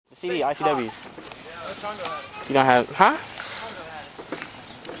The CD, ICW. You don't have, huh?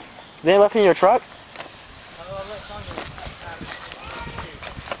 They left in your truck?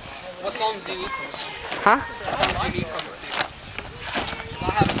 What songs do you need from the CD? Huh? What songs do you need from the CD? Because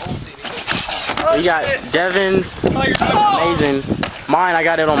I have an old CD. You got Devin's, amazing. Mine, I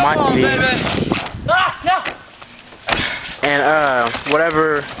got it on my CD. And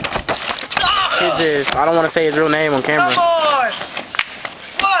whatever his is, I don't want to say his real name on camera.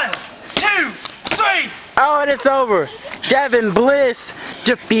 1, 2, 3. Oh, and it's over. Devin Bliss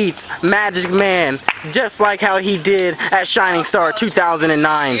defeats Magic Man, just like how he did at Shining Star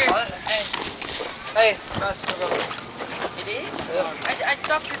 2009. Hey, that's still going. It is? I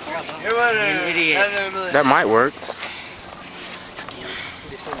stopped recording. You're an idiot. That might work.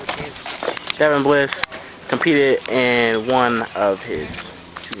 Devin Bliss competed in one of his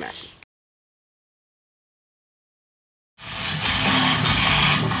 2 matches.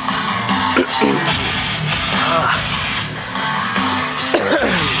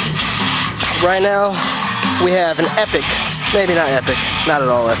 Right now, we have an epic, maybe not epic, not at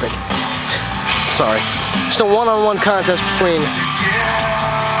all epic. Sorry. Just a one-on-one contest between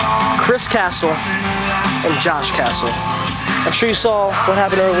Chris Castle and Josh Castle. I'm sure you saw what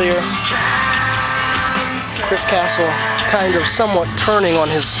happened earlier. Chris Castle kind of somewhat turning on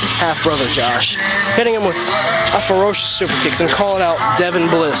his half-brother Josh, hitting him with a ferocious super kick and calling out Devin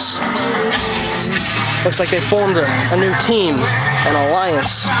Bliss. Looks like they formed a new team, an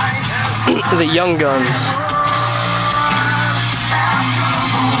alliance, the Young Guns.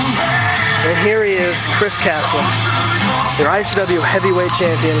 And here he is, Chris Castle, your ICW heavyweight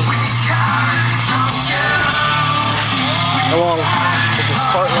champion, along with his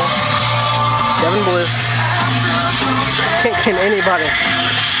partner, Devin Bliss. Can anybody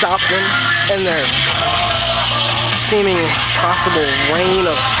stop them in their seeming possible reign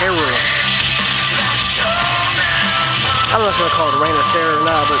of terror? I don't know if I'm gonna call it a reign of terror or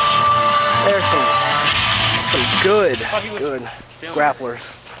not, but there's some good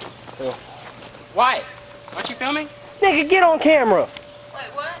grapplers. So. Why? Aren't you filming? Nigga, get on camera. Wait,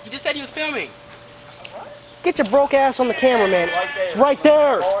 what? You just said you was filming. Get your broke ass on the camera, man. It's right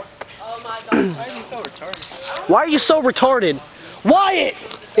there. Oh my god. Why is he so retarded? Why are you so retarded? Wyatt!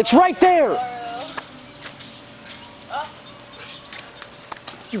 It's right there.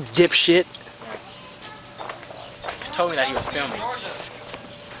 You dipshit. He just told me that he was filming.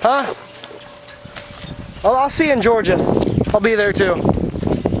 Huh? Well, I'll see you in Georgia. I'll be there too.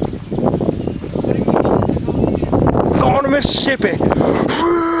 Going to Mississippi.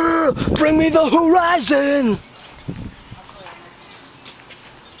 Bring me the horizon.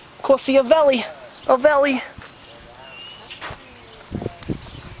 Of course, see a valley. A valley.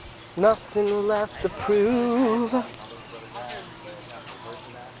 Nothing left to prove.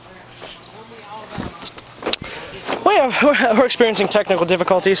 We're experiencing technical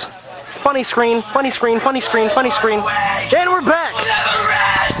difficulties. Funny screen, funny screen, funny screen, funny screen. And we're back!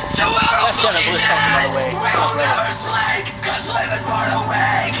 That's Devin Bliss talking, by the way.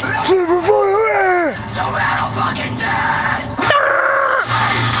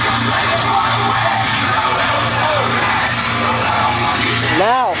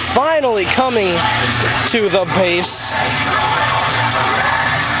 Now, finally coming to the base.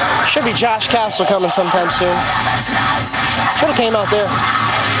 Should be Josh Castle coming sometime soon. Should have came out there.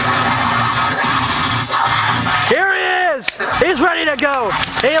 Here he is! He's ready to go.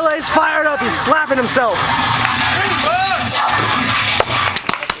 He's fired up. He's slapping himself.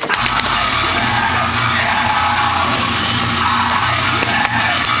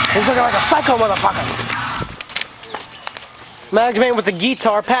 He's looking like a psycho motherfucker. Magman with the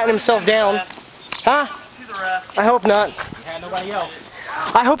guitar, patting himself down. Huh? I hope not. Had nobody else.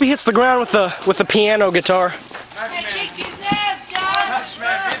 I hope he hits the ground with the piano guitar.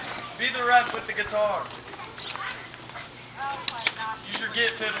 Be the ref with the guitar. Use your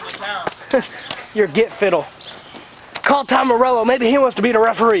get fiddle to count. Your get fiddle. Call Tom Morello. Maybe he wants to be the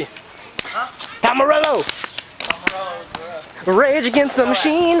referee. Huh? Tom Morello. Rage Against the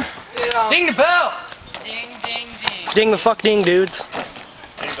Machine. Ding the bell. Ding, ding, ding. Ding the fuck ding, dudes.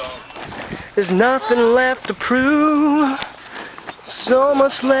 There's nothing left to prove. So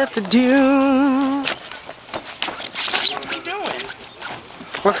much left to do. What are you doing?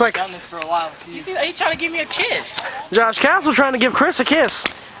 Looks like I've done this for a while. You see, he trying to give me a kiss. Josh Castle trying to give Chris a kiss.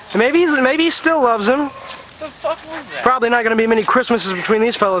 And maybe he still loves him. What the fuck was that? Probably not going to be many Christmases between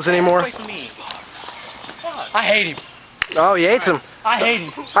these fellas anymore. Away from me. Fuck. I hate him. Oh, he hates him. I hate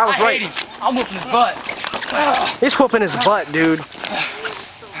him. I was right. hate him. I'm whooping his butt. He's whooping his butt, dude.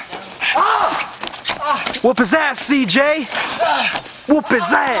 Ah! Whoop his ass, CJ. Whoop his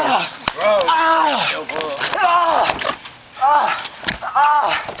ass.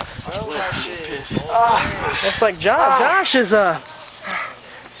 Looks like Josh is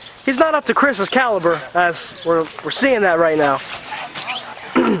he's not up to Chris's caliber, as we're seeing that right now.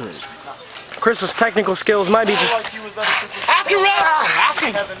 Chris's technical skills might be just Ask him, ref! Ask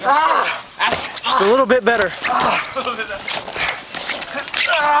him! just a little bit better.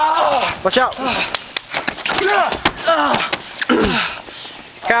 Watch out.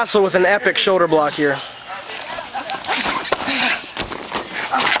 Castle with an epic shoulder block here.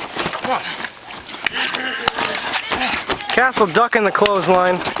 Castle ducking the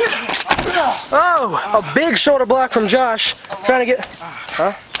clothesline. Oh, a big shoulder block from Josh. Trying to get,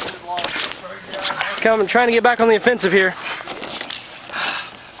 trying to get back on the offensive here.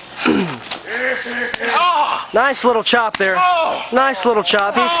 Nice little chop there. Nice little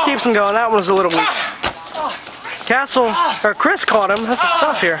chop. He keeps him going. That one was a little weak. Chris caught him. That's the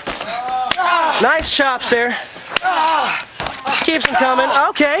stuff here. Nice chops there. Keeps him coming.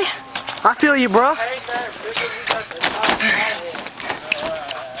 Okay. I feel you, bro.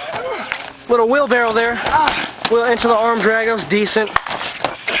 Little wheelbarrow there. Wheel into the arm drag. That was decent.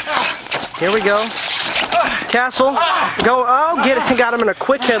 Here we go. Castle. Go. Oh, got him in a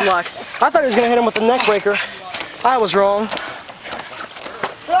quick headlock. I thought he was going to hit him with the neck breaker. I was wrong.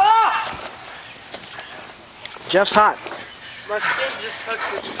 Jeff's hot. My skin just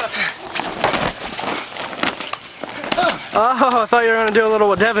touched the Oh, I thought you were going to do a little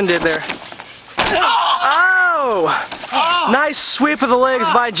what Devin did there. Oh! Nice sweep of the legs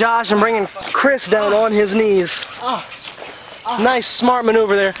by Josh and bringing Chris down on his knees. Nice smart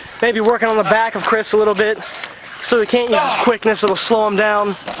maneuver there. Maybe working on the back of Chris a little bit so he can't use his quickness. It'll slow him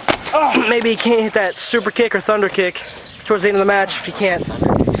down. Maybe he can't hit that super kick or thunder kick towards the end of the match if he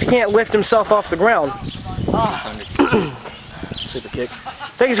can't lift himself off the ground. Super kick. I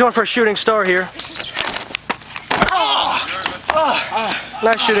think he's going for a shooting star here.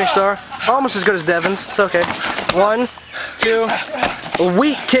 Nice shooting star. Almost as good as Devin's. It's okay. 1, 2. A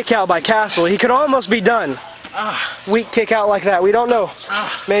weak kick out by Castle. He could almost be done. Weak kick out like that. We don't know.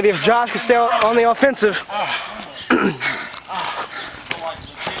 Maybe if Josh could stay on the offensive.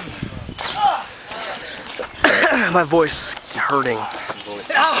 My voice is hurting.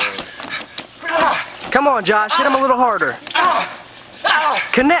 Come on, Josh. Hit him a little harder.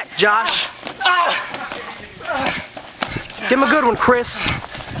 Connect, Josh. Give him a good one, Chris.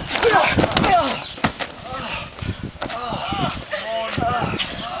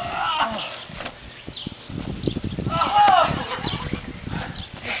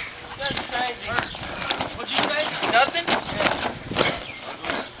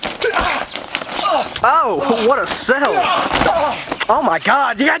 Oh, what a sell. Oh my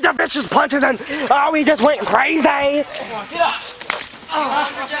God, you got the vicious punches and oh, he just went crazy.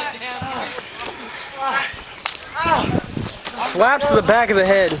 Slaps to the back of the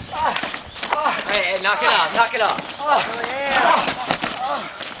head. Hey, knock it off, knock it off.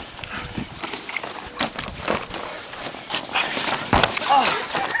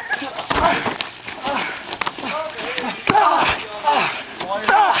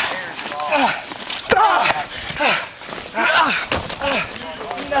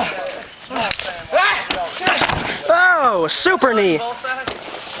 Oh, a super knee.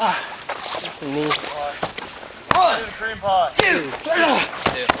 Knee. cream pie. Two. Cream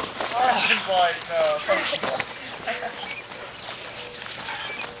pie, no.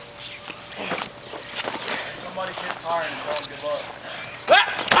 Somebody kiss Tyron and tell him good luck.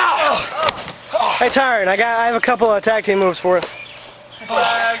 Hey Tyron, I have a couple of tag team moves for us.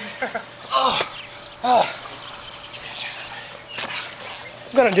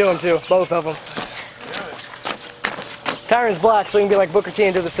 I'm gonna do them too, both of them. Tyron's black, so he can be like Booker T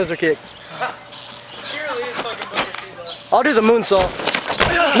and do the scissor kick. I'll do the moonsault.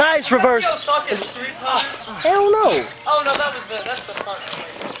 Nice reverse. Hell no. Oh no, that's the front.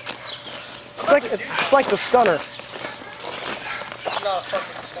 It's like the stunner. It's not a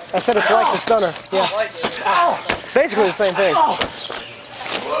fucking stuff. I said it's like the stunner. Yeah. I like it. Basically the same thing.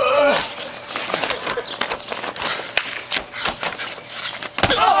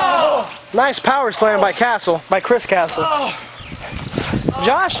 Nice power slam by Chris Castle.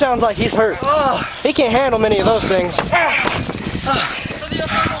 Josh sounds like he's hurt. He can't handle many of those things.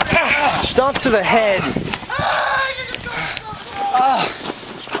 Stomp to the head.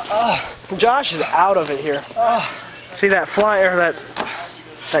 Josh is out of it here. See that flyer,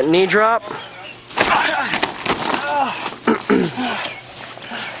 that knee drop?